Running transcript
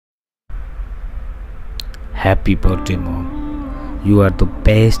Happy birthday, Mom. You are the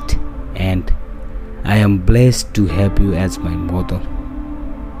best, and I am blessed to have you as my mother.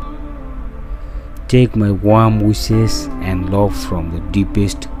 Take my warm wishes and love from the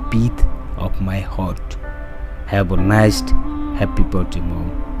deepest pit of my heart. Have a nice, happy birthday,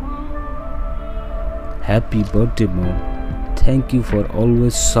 Mom. Happy birthday, Mom. Thank you for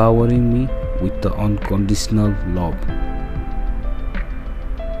always showering me with the unconditional love.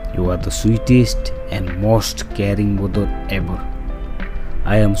 You are the sweetest and most caring mother ever.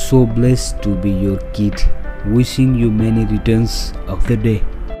 I am so blessed to be your kid. Wishing you many returns of the day.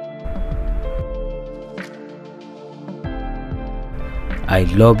 I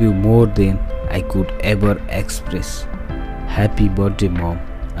love you more than I could ever express. Happy birthday, Mom.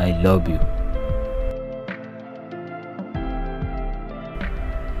 I love you.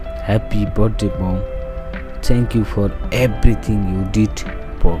 Happy birthday, Mom. Thank you for everything you did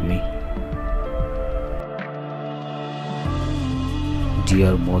for me.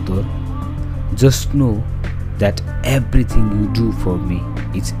 Dear mother, just know that everything you do for me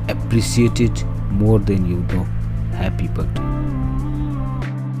is appreciated more than you know. Happy birthday.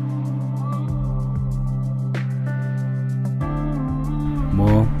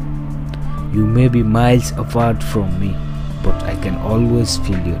 Mom, you may be miles apart from me, but I can always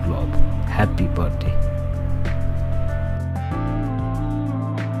feel your love. Happy birthday.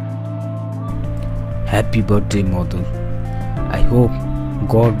 Happy birthday, mother. I hope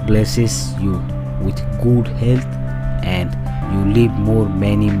God blesses you with good health and you live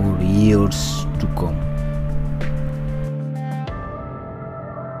many more years to come.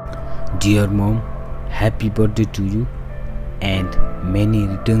 Dear Mom, happy birthday to you and many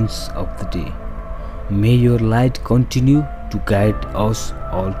returns of the day. May your light continue to guide us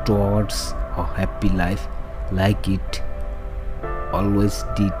all towards a happy life like it always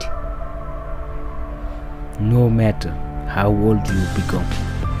did. No matter how old you become,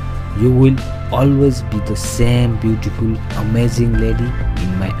 you will always be the same beautiful, amazing lady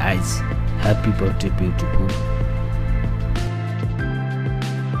in my eyes. Happy birthday, beautiful.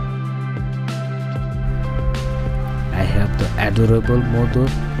 I have the adorable mother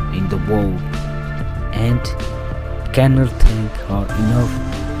in the world and cannot thank her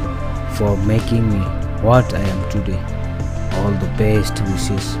enough for making me what I am today. All the best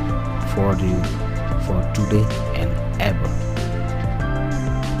wishes for you for today and ever.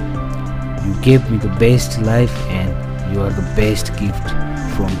 You gave me the best life and you are the best gift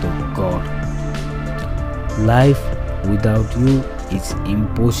from the God. Life without you is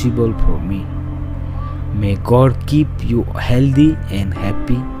impossible for me. May God keep you healthy and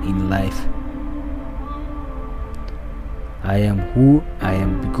happy in life. I am who I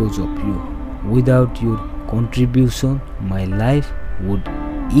am because of you. Without your contribution, my life would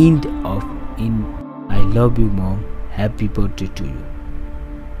end up in I love you, Mom. Happy birthday to you.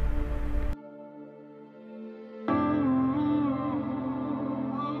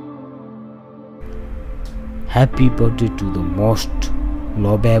 Happy birthday to the most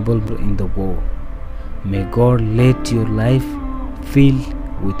lovable in the world. May God let your life fill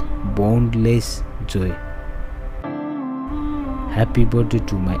with boundless joy. Happy birthday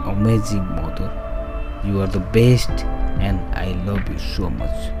to my amazing mother. You are the best and I love you so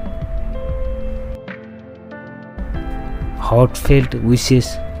much. Heartfelt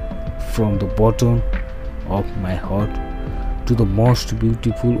wishes from the bottom of my heart to the most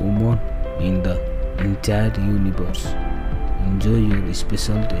beautiful woman in the entire universe. Enjoy your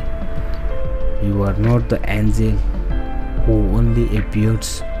special day. You are not the angel who only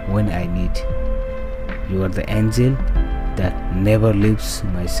appears when I need. You are the angel that never leaves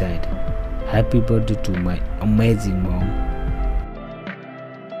my side. Happy birthday to my amazing mom.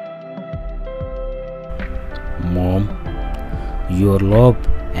 Mom, your love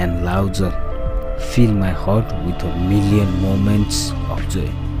and laughter fill my heart with a million moments of joy.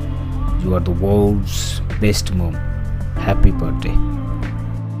 You are the world's best mom. Happy birthday.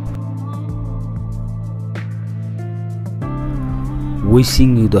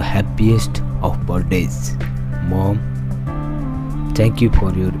 Wishing you the happiest of birthdays, Mom. Thank you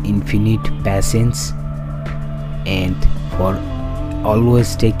for your infinite patience and for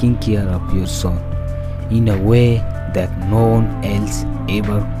always taking care of your son in a way that no one else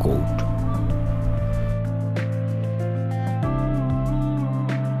ever could.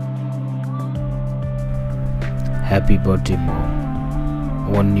 Happy birthday,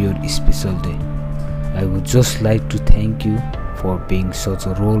 Mom, on your special day. I would just like to thank you for being such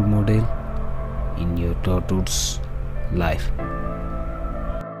a role model in your daughter's life.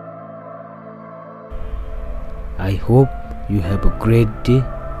 I hope you have a great day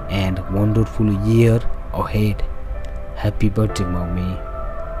and wonderful year ahead. Happy birthday, mommy.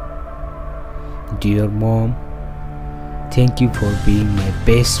 Dear mom, thank you for being my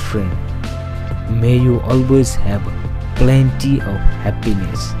best friend. May you always have plenty of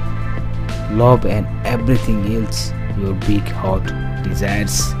happiness, love, and everything else your big heart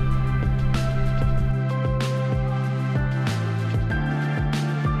desires.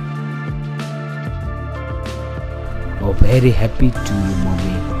 Oh, very happy to you,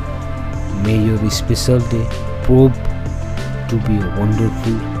 mommy. May your special day prove to be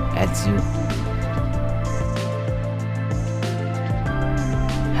wonderful as you.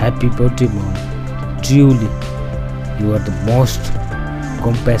 Happy birthday, mom. Truly, you are the most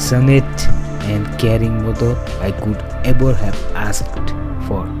compassionate and caring mother I could ever have asked.